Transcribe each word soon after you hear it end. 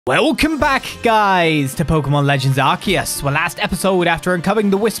Welcome back, guys, to Pokémon Legends Arceus. Well, last episode, after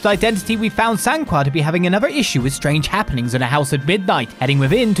uncovering the Wisp's identity, we found Sanqua to be having another issue with strange happenings in a house at midnight, heading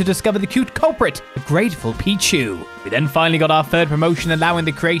within to discover the cute culprit, the grateful Pichu. We then finally got our third promotion, allowing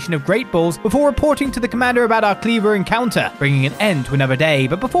the creation of Great Balls, before reporting to the commander about our Cleaver encounter, bringing an end to another day.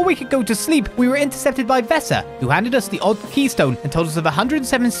 But before we could go to sleep, we were intercepted by Vesa, who handed us the odd keystone and told us of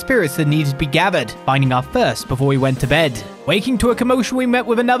 107 spirits that needed to be gathered, finding our first before we went to bed. Waking to a commotion, we met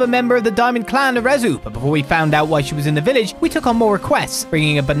with another member of the Diamond Clan, Arezu, but before we found out why she was in the village, we took on more requests,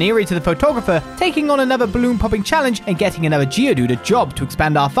 bringing a Baneri to the photographer, taking on another balloon popping challenge, and getting another Geodude a job to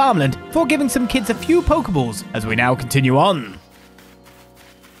expand our farmland, before giving some kids a few Pokeballs, as we now continue on.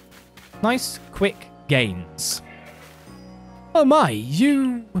 Nice, quick gains. Oh my,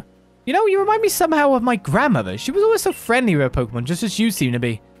 you remind me somehow of my grandmother. She was always so friendly with her Pokemon, just as you seem to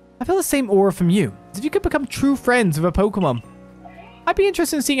be. I feel the same aura from you, as if you could become true friends with a Pokemon. I'd be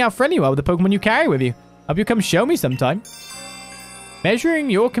interested in seeing how friendly you are with the Pokemon you carry with you. Hope you come show me sometime.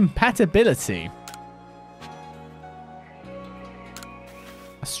 Measuring your compatibility.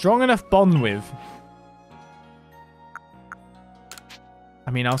 A strong enough bond with.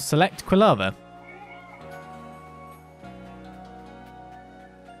 I mean, I'll select Quilava.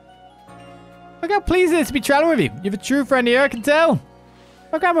 Look how pleased it is to be traveling with you. You have a true friend here, I can tell.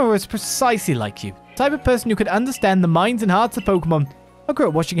 My grandma was precisely like you. The type of person who could understand the minds and hearts of Pokemon. I grew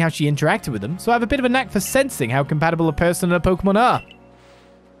up watching how she interacted with them, so I have a bit of a knack for sensing how compatible a person and a Pokemon are.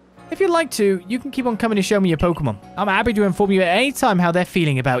 If you'd like to, you can keep on coming to show me your Pokemon. I'm happy to inform you at any time how they're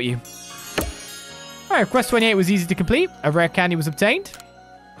feeling about you. Alright, quest 28 was easy to complete. A rare candy was obtained.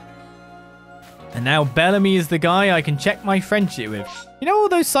 And now Bellamy is the guy I can check my friendship with. You know all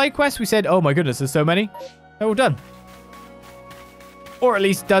those side quests we said, oh my goodness, there's so many? They're all done. Or at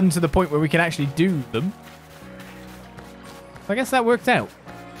least done to the point where we can actually do them. So I guess that worked out.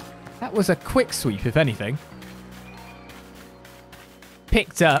 That was a quick sweep, if anything.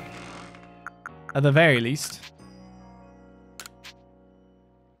 Picked up. At the very least.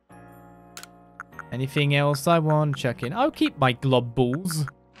 Anything else I want? Chuck in. I'll keep my glob balls.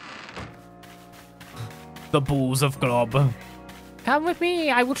 The balls of glob. Come with me.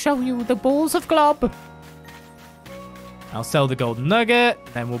 I will show you the balls of glob. I'll sell the golden nugget,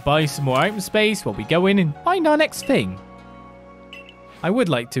 then we'll buy some more item space while we go in and find our next thing. I would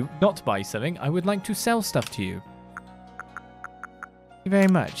like to not buy something. I would like to sell stuff to you. Thank you very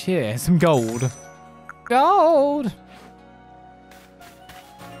much. Here, some gold. Gold!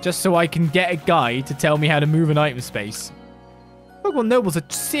 Just so I can get a guide to tell me how to move an item space. Pokemon Nobles are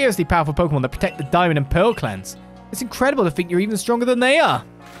seriously powerful Pokemon that protect the Diamond and Pearl clans. It's incredible to think you're even stronger than they are.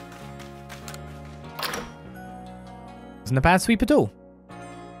 Wasn't a bad sweep at all.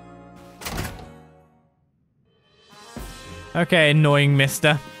 Okay, annoying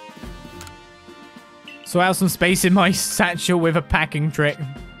mister. So I have some space in my satchel with a packing trick.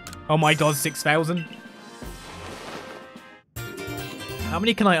 Oh my god, 6,000. How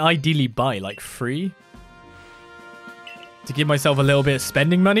many can I ideally buy? Like 3? To give myself a little bit of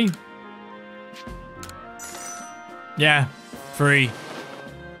spending money? Yeah, 3.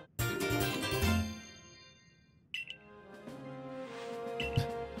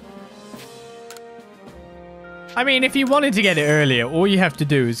 I mean, if you wanted to get it earlier, all you have to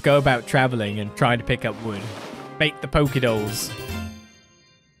do is go about traveling and trying to pick up wood. Make the Pokédolls.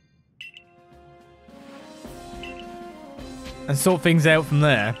 And sort things out from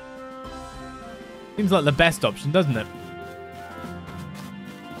there. Seems like the best option, doesn't it?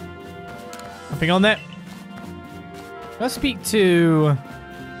 Nothing on there. Let's speak to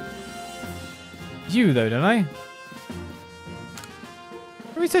you, though, don't I?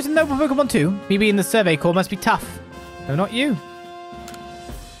 Researching Noble Pokemon 2. Me being the survey corps must be tough. No, not you.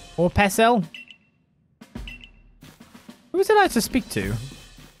 Or Pessel. Who was it I had to speak to?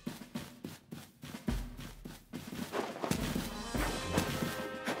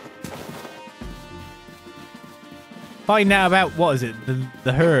 Find out about, what is it?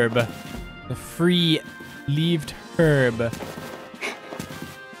 The herb. The free-leaved herb.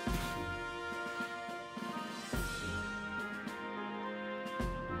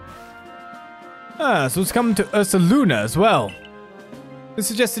 Ah, so it's come to Ursaluna as well. This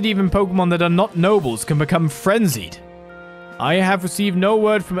suggests that even Pokemon that are not nobles can become frenzied. I have received no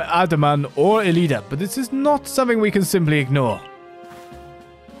word from Adaman or Elida, but this is not something we can simply ignore.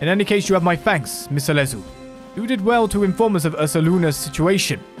 In any case, you have my thanks, Miss Arezu. You did well to inform us of Ursaluna's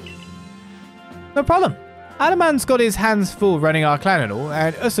situation. No problem. Adaman's got his hands full running our clan and all,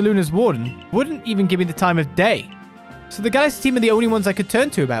 and Ursaluna's warden wouldn't even give me the time of day. So the Galaxy team are the only ones I could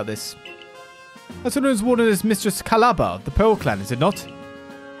turn to about this. Ursaluna's warden is Mistress Calaba of the Pearl Clan, is it not?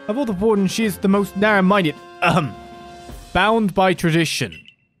 Of all the wardens, she is the most narrow-minded. Bound by tradition.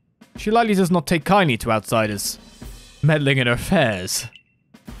 She likely does not take kindly to outsiders meddling in her affairs.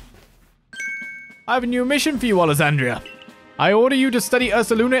 I have a new mission for you, Olizandria. I order you to study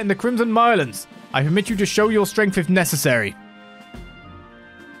Ursaluna in the Crimson Mylands. I permit you to show your strength if necessary.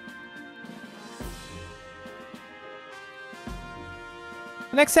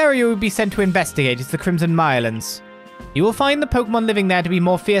 The next area you will be sent to investigate is the Crimson Mylands. You will find the Pokemon living there to be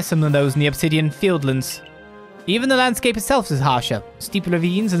more fearsome than those in the Obsidian Fieldlands. Even the landscape itself is harsher. Steep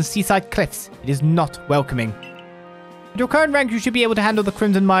ravines and seaside cliffs. It is not welcoming. At your current rank, you should be able to handle the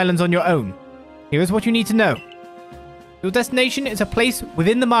Crimson Mylands on your own. Here is what you need to know. Your destination is a place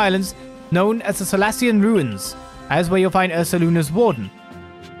within the Mylands known as the Solacian Ruins, as where you'll find Ursaluna's warden.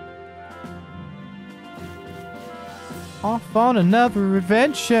 Off on another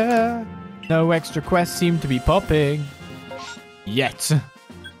adventure. No extra quests seem to be popping. Yet.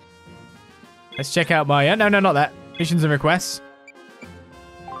 Let's check out my... no, not that. Missions and requests.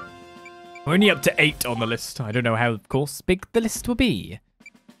 We're only up to 8 on the list. I don't know how, of course, big the list will be.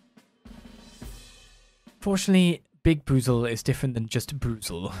 Fortunately, Big Bruizel is different than just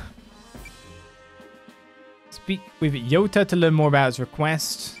Bruizel. Speak with Yota to learn more about his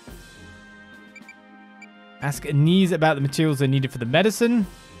request. Ask Anise about the materials they needed for the medicine.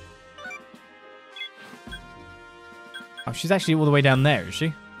 Oh, she's actually all the way down there, is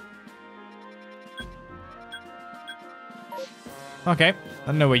she? Okay. I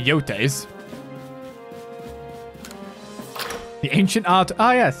don't know where Yota is. The ancient art...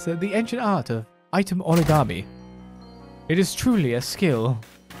 Ah, yes. The ancient art of item origami. It is truly a skill.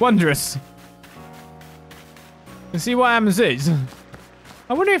 Wondrous. And see what happens is...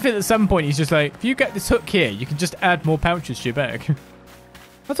 I wonder if at some point he's just like, if you get this hook here, you can just add more pouches to your bag.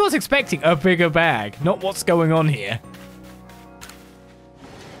 That's what I was expecting. A bigger bag. Not what's going on here.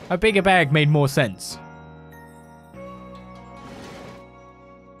 A bigger bag made more sense.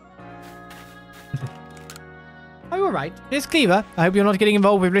 Are you alright? It's Cleaver. I hope you're not getting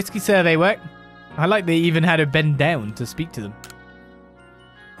involved with risky survey work. I like they even had her bend down to speak to them.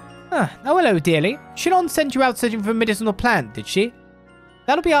 Oh, hello, dearly. Shinon sent you out searching for a medicinal plant, did she?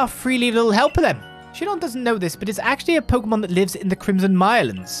 That'll be our freely little helper then. Shinon doesn't know this, but it's actually a Pokemon that lives in the Crimson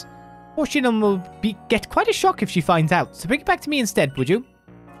Mylands. Or Shinon will get quite a shock if she finds out, so bring it back to me instead, would you?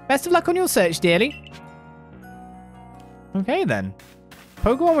 Best of luck on your search, dearly. Okay, then.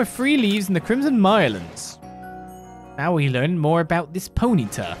 Pokemon with 3 leaves in the Crimson Mylands. Now we learn more about this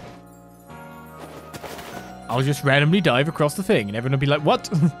Ponyta. I'll just randomly dive across the thing, and everyone will be like, what?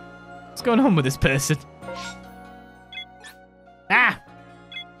 What's going on with this person? Ah!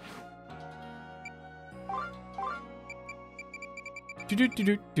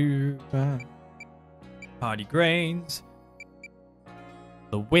 Party grains.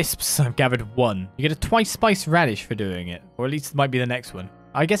 The wisps, I've gathered 1. You get a twice spiced radish for doing it. Or at least it might be the next one.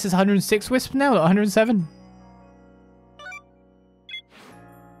 I guess it's 106 wisps now, not 107.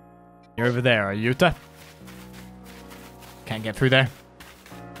 You're over there, are you, Yuta? Can't get through there.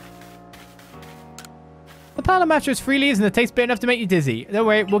 The Pala Matcha is 3 leaves and it tastes bitter enough to make you dizzy. Don't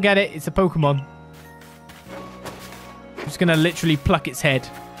worry, we'll get it. It's a Pokemon. I'm just gonna literally pluck its head.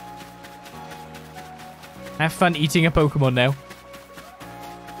 Have fun eating a Pokemon now.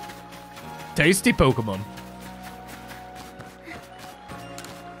 Tasty Pokemon.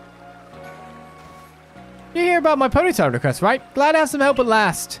 You hear about my Ponyta request, right? Glad to have some help at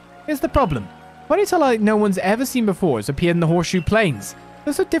last. Here's the problem. Ponyta like no one's ever seen before has appeared in the Horseshoe Plains.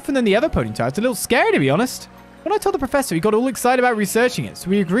 They're so different than the other Ponyta, it's a little scary to be honest. When I told the professor, he got all excited about researching it, so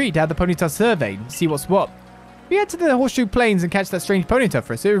we agreed to have the Ponyta surveyed and see what's what. If we head to the Horseshoe Plains and catch that strange Ponyta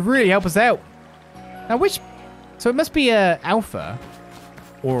for us, it would really help us out. Now which... So it must be a Alpha.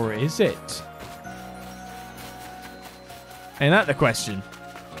 Or is it? Ain't that the question?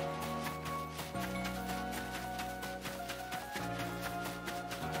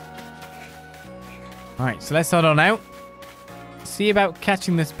 Alright, so let's head on out. See about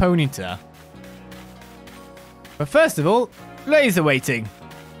catching this Ponyta. But first of all, laser waiting.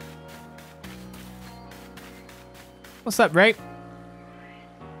 What's up, Ray?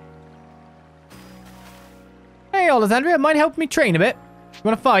 Hey, Olizandri, might help me train a bit. You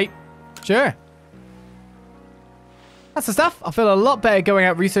want to fight? Sure. That's the stuff. I'll feel a lot better going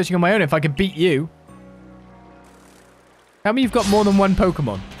out researching on my own if I can beat you. Tell me you've got more than 1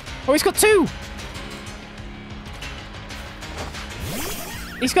 Pokemon. Oh, he's got 2!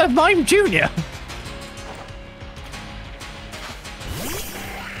 He's got a Mime Junior!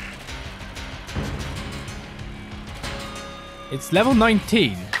 It's level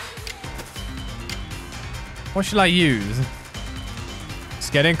 19. What shall I use?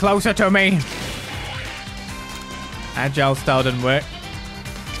 getting closer to me. Agile style didn't work.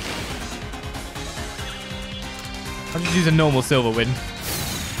 I'll just use a normal silver wind.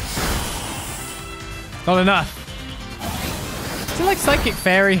 Not enough. Is it like Psychic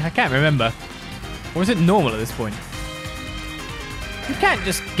Fairy? I can't remember. Or is it normal at this point? You can't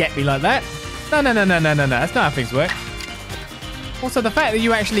just get me like that. No. That's not how things work. Also, the fact that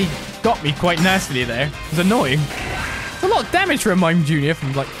you actually got me quite nastily there was annoying. It's a lot of damage for a Mime Junior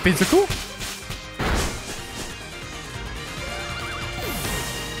from, like, physical.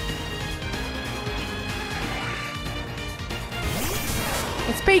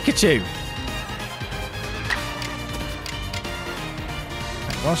 It's Pikachu.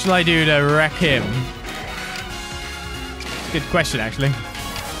 What shall I do to wreck him? Good question, actually.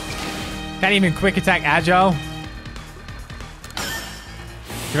 Can't even quick attack Agile.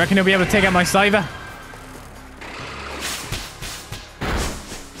 You reckon he'll be able to take out my Cyber?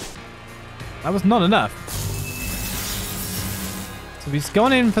 That was not enough. So he's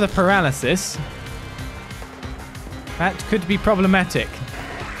gone in for the paralysis. That could be problematic.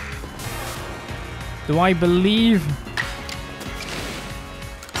 Do I believe...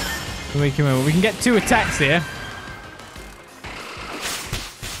 We can get 2 attacks here.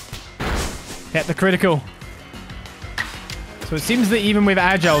 Get the critical. So it seems that even with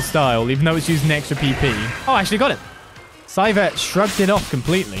Agile style, even though it's using extra PP... Oh, I actually got it. Cyber shrugged it off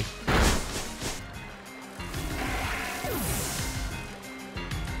completely.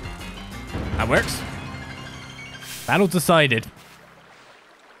 That works. Battle decided.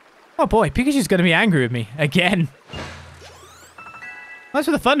 Oh boy, Pikachu's going to be angry with me. Again. Nice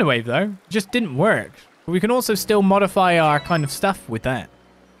for the Thunder Wave, though. It just didn't work. But we can also still modify our kind of stuff with that.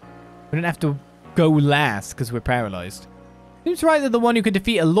 We don't have to go last because we're paralyzed. Seems right that the one who could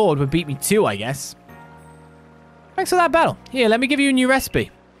defeat a Lord would beat me too, I guess. Thanks for that battle. Here, let me give you a new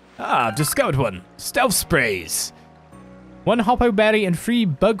recipe. Ah, I've discovered one. Stealth sprays. 1 Hoppo Berry and 3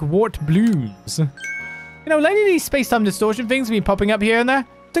 Bugwort Blooms. You know, lately these space-time distortion things have been popping up here and there.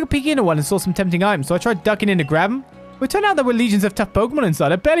 Took a peek into one and saw some tempting items, so I tried ducking in to grab them. But it turned out there were legions of tough Pokemon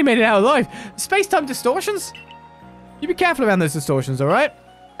inside. I barely made it out alive. Space-time distortions? You be careful around those distortions, alright?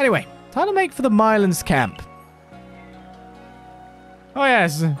 Anyway, time to make for the Mylands camp. Oh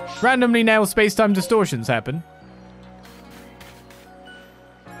yes, randomly now space-time distortions happen.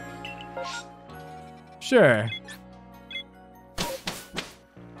 Sure.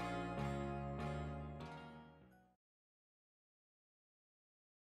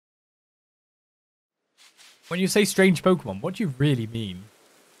 When you say strange Pokemon, what do you really mean?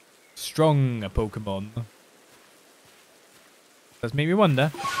 Strong Pokemon. Does make me wonder.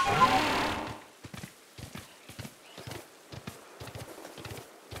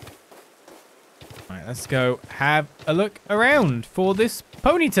 Alright, let's go have a look around for this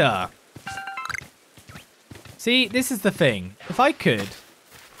Ponyta. See, this is the thing. If I could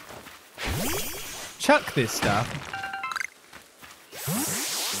chuck this stuff.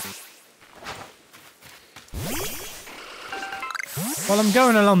 While I'm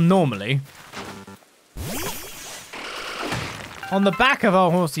going along normally, on the back of our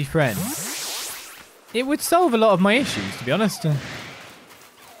horsey friend, it would solve a lot of my issues, to be honest.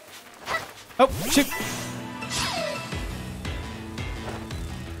 Oh, shit.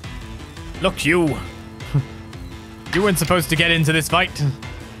 Look, you. You weren't supposed to get into this fight.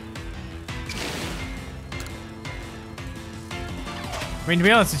 I mean, to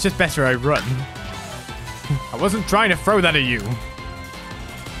be honest, it's just better I run. I wasn't trying to throw that at you.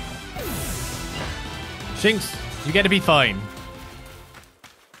 Shinx, you get to be fine.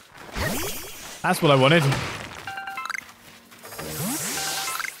 That's what I wanted.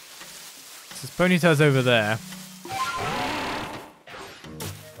 This Ponyta's over there.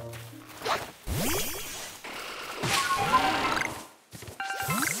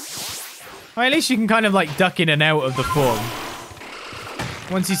 Well, at least you can kind of like duck in and out of the form.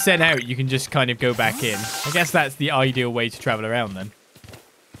 Once you set out, you can just kind of go back in. I guess that's the ideal way to travel around then.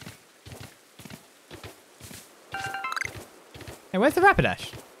 Hey, where's the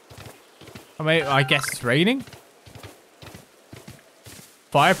Rapidash? I mean, I guess it's raining.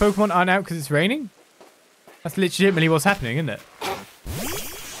 Fire Pokemon aren't out because it's raining? That's legitimately what's happening, isn't it?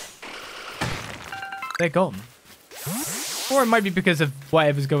 They're gone. Or it might be because of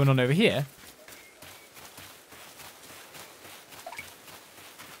whatever's going on over here.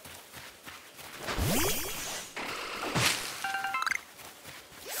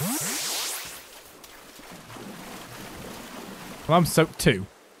 Well, I'm soaked too.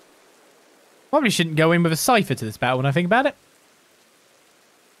 Probably shouldn't go in with a Cypher to this battle when I think about it.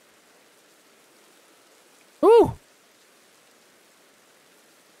 Ooh!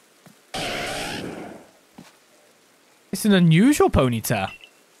 It's an unusual Ponyta.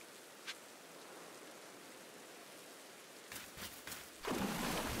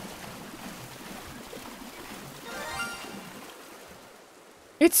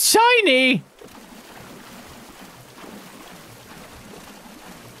 It's shiny!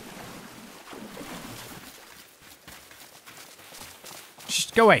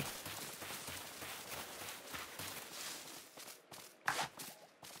 Just go away.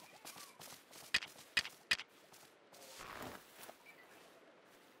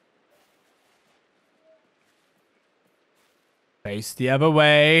 Face the other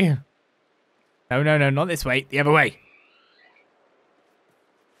way. No, no, no, not this way. The other way.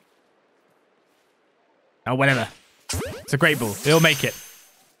 Oh, whatever. It's a great ball. It'll make it.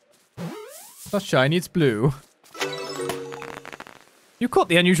 It's not shiny, it's blue. You caught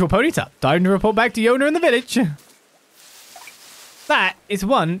the unusual Ponyta. Time to report back to Yona in the village. That is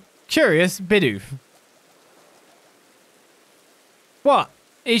one curious Bidoof. What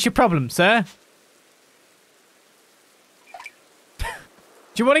is your problem, sir? Do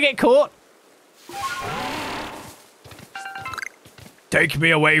you want to get caught? Take me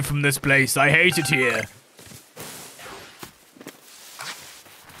away from this place. I hate it here.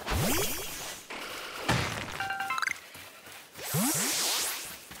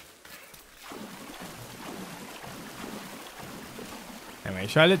 Anyway,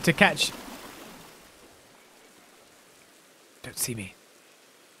 shall I look to catch... Don't see me.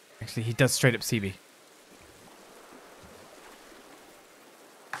 Actually, he does straight up see me.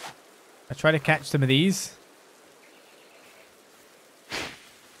 I try to catch some of these.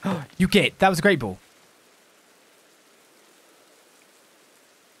 You get. That was a great ball.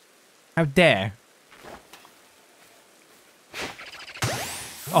 How dare.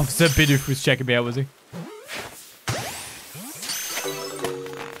 Officer Bidoof was checking me out, was he?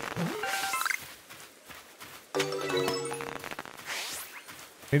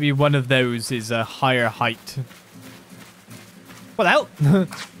 Maybe one of those is a higher height. What the hell?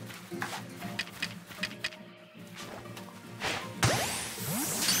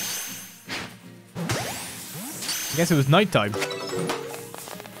 I guess it was nighttime.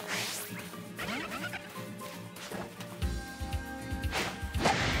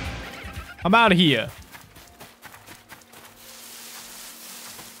 I'm out of here.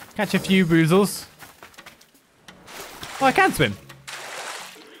 Catch a few boozles. Oh, I can swim.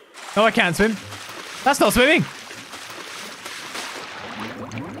 No, I can't swim. That's not swimming.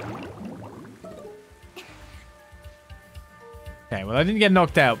 Okay, well, I didn't get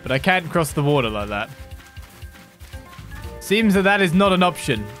knocked out, but I can't cross the water like that. Seems that that is not an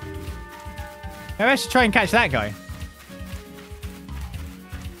option. Maybe I should try and catch that guy.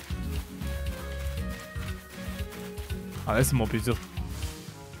 Oh, there's some more people.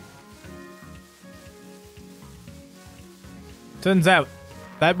 Turns out,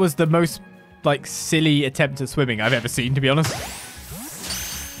 that was the most, like, silly attempt at swimming I've ever seen, to be honest.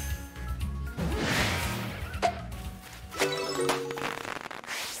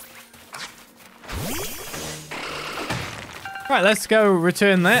 Right, let's go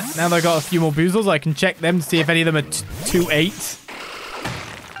return that. Now that I've got a few more boozles, I can check them to see if any of them are 2-8.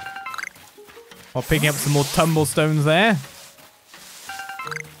 While picking up some more tumblestones there.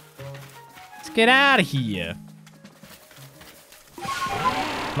 Let's get out of here.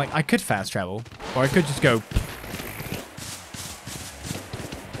 Like, I could fast travel, or I could just go.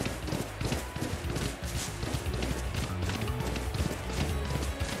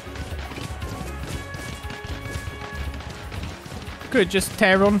 Could just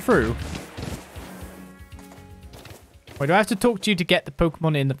tear on through. Wait, do I have to talk to you to get the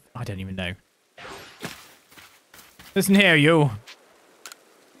Pokemon in the... I don't even know. Listen here, you.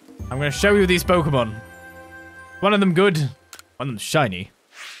 I'm going to show you these Pokemon. One of them good, one of them shiny.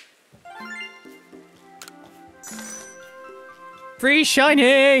 Free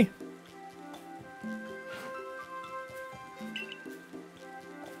shiny!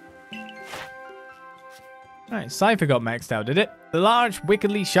 Alright, Cypher got maxed out, did it? The large,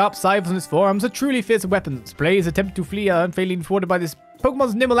 wickedly sharp scythes on its forearms are truly fearsome weapons. Players attempt to flee are unfailingly thwarted by this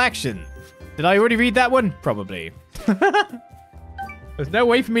Pokemon's nimble action. Did I already read that one? Probably. There's no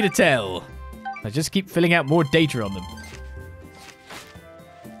way for me to tell. I just keep filling out more data on them.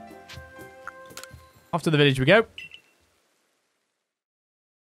 Off to the village we go.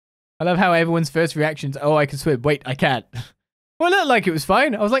 I love how everyone's first reactions, oh, I can swim. Wait, I can't. Well, it looked like it was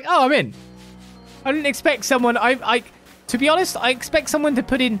fine. I was like, oh, I'm in. I didn't expect someone... to be honest, I expect someone to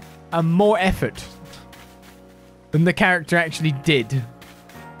put in a more effort than the character actually did.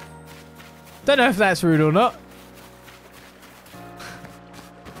 Don't know if that's rude or not.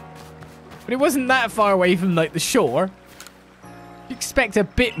 But it wasn't that far away from, like, the shore. Expect a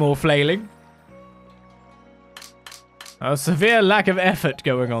bit more flailing. A severe lack of effort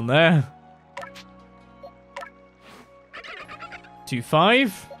going on there.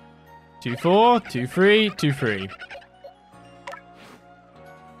 2-5. 2-4. 2-3. 2-3.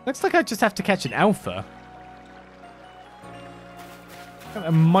 Looks like I just have to catch an alpha.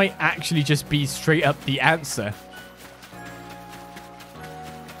 It might actually just be straight up the answer.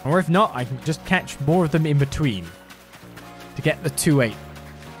 Or if not, I can just catch more of them in between to get the 2-8.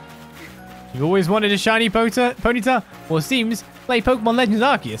 You always wanted a shiny Ponyta? Well, it seems, play Pokemon Legends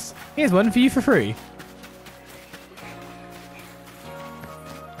Arceus. Here's one for you for free.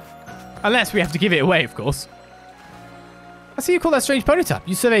 Unless we have to give it away, of course. I see you call that strange Ponyta.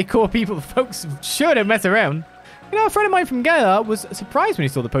 You survey core people, folks sure don't mess around. You know, a friend of mine from Galar was surprised when he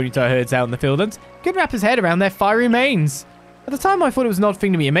saw the Ponyta herds out in the Fieldlands. Couldn't wrap his head around their fiery manes. At the time, I thought it was an odd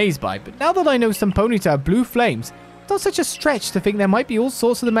thing to be amazed by, but now that I know some Ponyta have blue flames, it's not such a stretch to think there might be all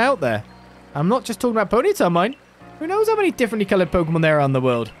sorts of them out there. I'm not just talking about Ponyta, mind. Who knows how many differently coloured Pokemon there are in the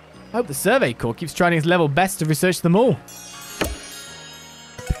world? I hope the Survey Corps keeps trying its level best to research them all.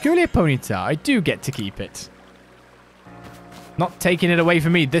 Peculiar Ponyta, I do get to keep it. Not taking it away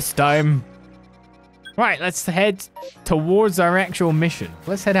from me this time. Right, let's head towards our actual mission.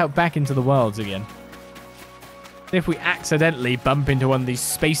 Let's head out back into the wilds again. If we accidentally bump into one of these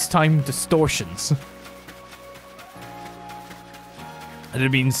space-time distortions. That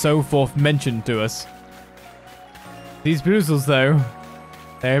had been so forth mentioned to us. These boozles, though,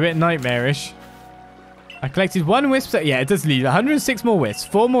 they're a bit nightmarish. I collected 1 wisp. Yeah, it does leave 106 more wisps.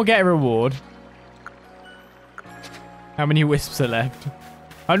 4 more get a reward. How many wisps are left?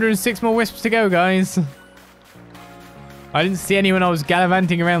 106 more wisps to go, guys. I didn't see anyone I was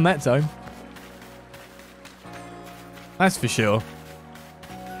gallivanting around that time. That's for sure.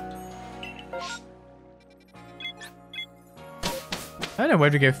 I don't know where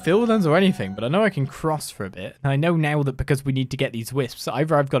to go Fieldlands or anything, but I know I can cross for a bit. And I know now that because we need to get these wisps,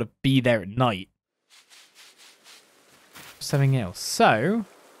 either I've got to be there at night or something else. So,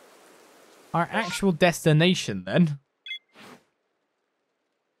 our actual destination then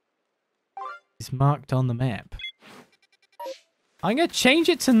is marked on the map. I'm going to change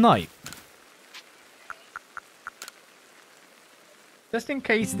it to night. Just in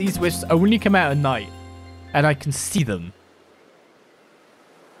case these wisps only come out at night and I can see them.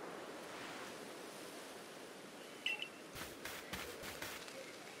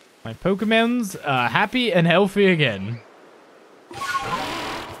 My Pokemons are happy and healthy again.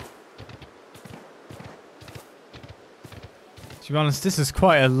 To be honest, this is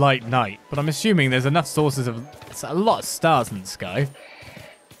quite a light night, but I'm assuming there's enough sources of... It's a lot of stars in the sky.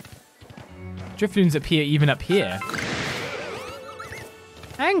 Drifloons appear even up here.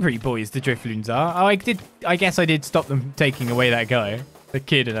 Angry boys, the Drifloons are. Oh, I guess I did stop them taking away that guy. The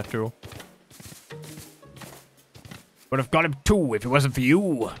kid, after all. Would have got him too if it wasn't for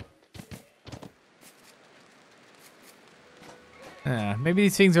you. Maybe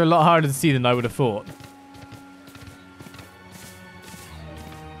these things are a lot harder to see than I would have thought.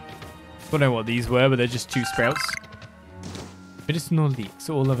 I don't know what these were, but they're just 2 sprouts. Medicinal leaks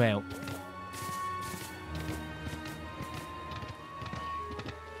all about.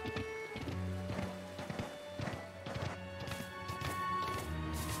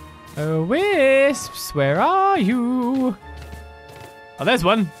 Oh, wisps, where are you? Oh, there's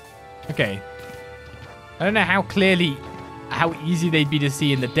one. Okay. I don't know how easy they'd be to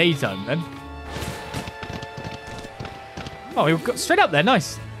see in the daytime then. Oh, we got straight up there.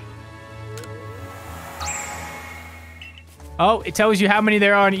 Nice. Oh, it tells you how many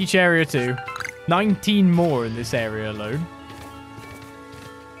there are in each area too. 19 more in this area alone.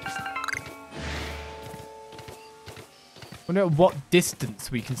 I wonder at what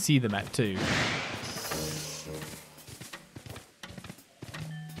distance we can see them at too.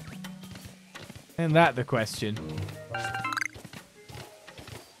 Isn't that the question?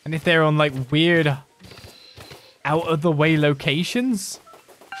 And if they're on like weird out of the way locations?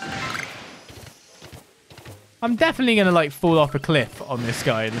 I'm definitely gonna like fall off a cliff on this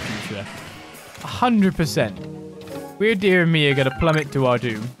guy in the future. 100%. Weird Deer and me are gonna plummet to our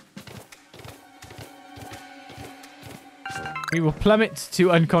doom. We will plummet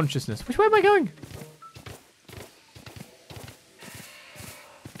to unconsciousness. Which way am I going?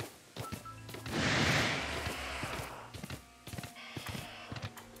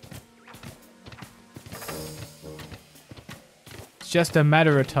 It's just a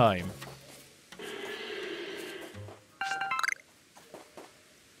matter of time.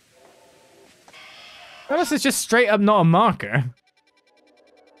 Unless it's just straight up not a marker.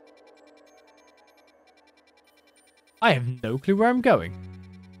 I have no clue where I'm going.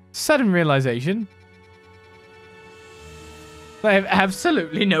 Sudden realization. I have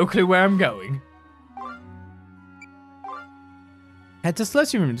absolutely no clue where I'm going. Head to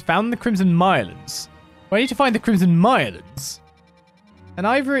Celestial Rooms, found the Crimson Mylands. Well, I need to find the Crimson Mylands. And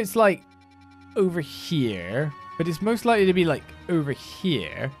either it's like over here, but it's most likely to be like over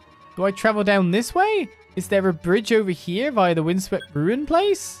here. Do I travel down this way? Is there a bridge over here via the Windswept Ruin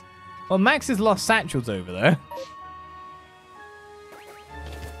place? Well, Max's lost satchel's over there.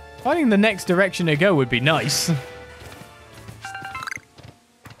 Finding the next direction to go would be nice.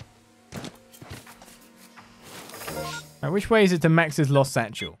 Right, which way is it to Max's lost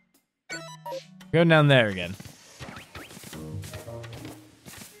satchel? Go down there again.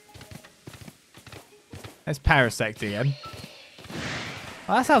 There's Parasect again.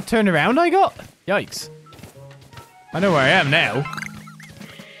 Oh, that's how turned around I got? Yikes. I know where I am now.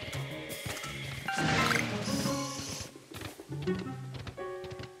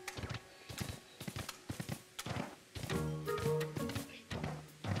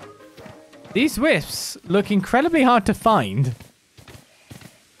 These wisps look incredibly hard to find.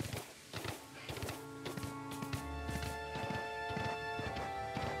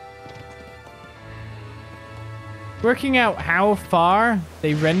 Working out how far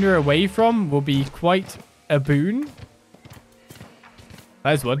they render away from will be quite a boon.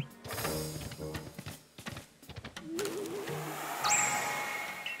 There's one.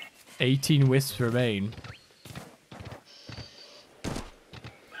 "18 wisps remain."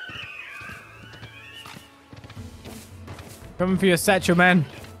 Coming for your satchel, man.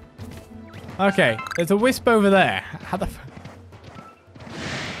 Okay, there's a wisp over there. How the fuck?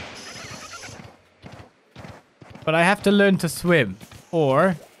 But I have to learn to swim.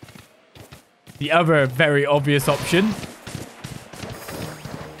 Or the other very obvious option.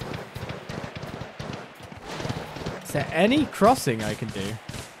 Is there any crossing I can do?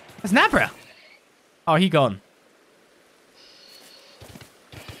 There's Nabra! Oh, he gone.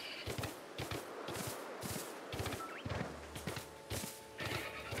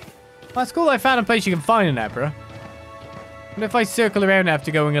 Well, that's cool I found a place you can find an Abra. But if I circle around after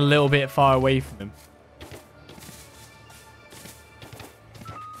going a little bit far away from him?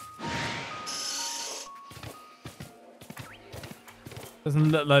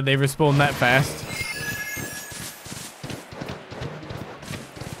 Doesn't look like they respawn that fast.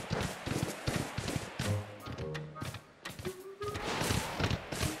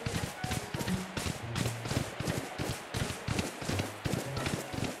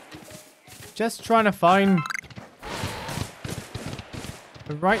 Just trying to find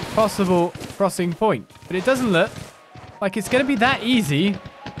the right possible crossing point. But it doesn't look like it's going to be that easy.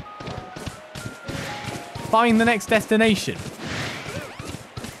 Find the next destination.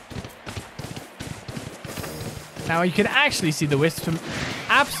 Now you can actually see the wisp from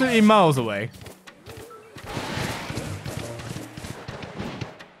absolutely miles away.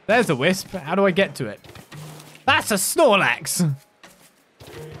 There's a wisp. How do I get to it? That's a Snorlax!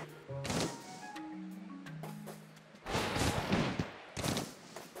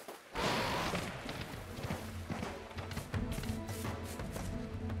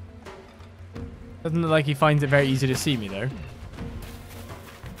 Doesn't look like he finds it very easy to see me, though.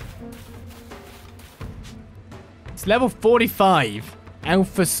 It's level 45.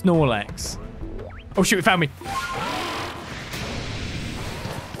 Alpha Snorlax. Oh, shoot, it found me.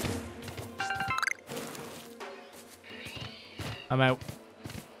 I'm out.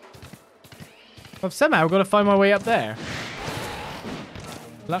 I've somehow got to find my way up there.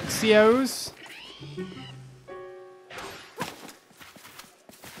 Luxios.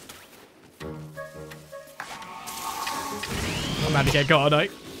 I'm about to get caught,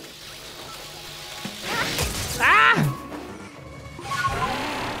 aren't I? Ah!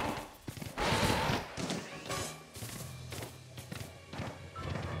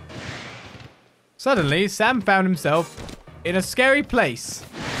 Suddenly, Sam found himself in a scary place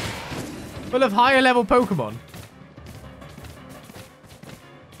full of higher level Pokemon.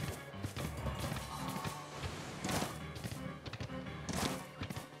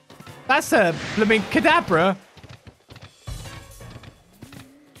 That's a blooming Kadabra.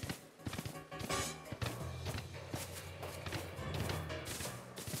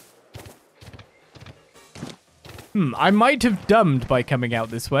 I might have dumbed by coming out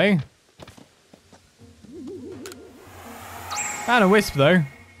this way. Found a wisp, though.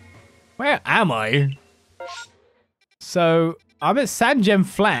 Where am I? So, I'm at Sandgem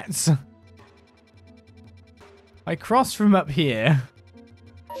Flats. I crossed from up here.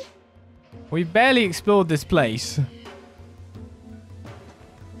 We barely explored this place.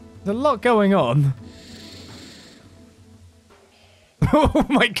 There's a lot going on. Oh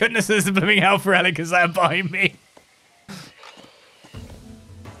my goodness, there's a blooming Alpha Alakazam behind me.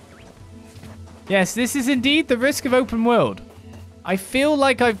 Yes, this is indeed the risk of open world. I feel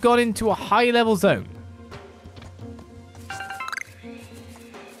like I've got into a high level zone.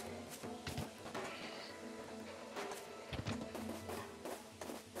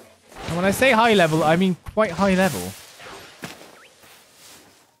 And when I say high level, I mean quite high level.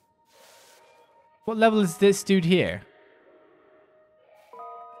 What level is this dude here?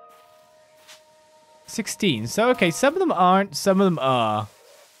 16. So, okay, some of them aren't, some of them are.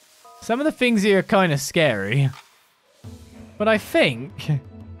 Some of the things here are kind of scary. But I think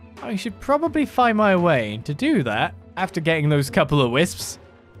I should probably find my way to do that after getting those couple of wisps.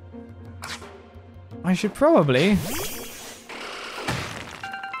 I should probably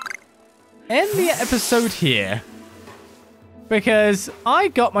end the episode here. Because I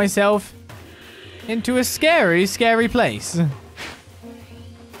got myself into a scary, scary place.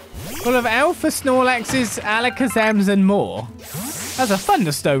 Full of Alpha Snorlaxes, Alakazams, and more. There's a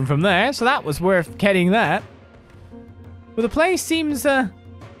Thunderstone from there, so that was worth getting that. But the place seems a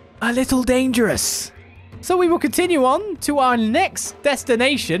little dangerous. So we will continue on to our next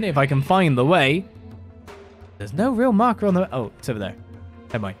destination, if I can find the way. There's no real marker on the... Oh, it's over there.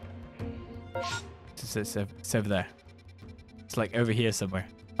 Never mind. It's over there. It's like over here somewhere.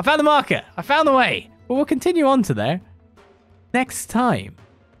 I found the marker. I found the way. But we'll continue on to there next time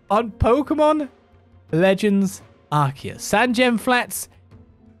on Pokemon Legends Arceus. Sand Gem Flats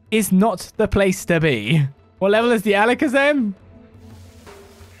is not the place to be. What level is the Alakazam?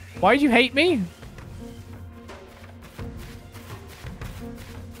 Why do you hate me?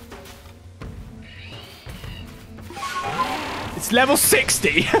 It's level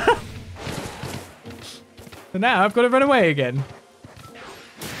 60. So now I've got to run away again.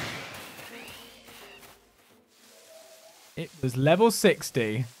 It was level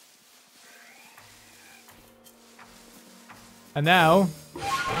 60. And now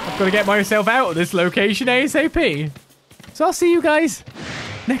I've got to get myself out of this location ASAP. So I'll see you guys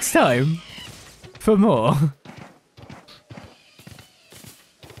next time for more.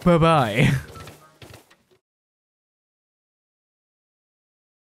 Bye-bye.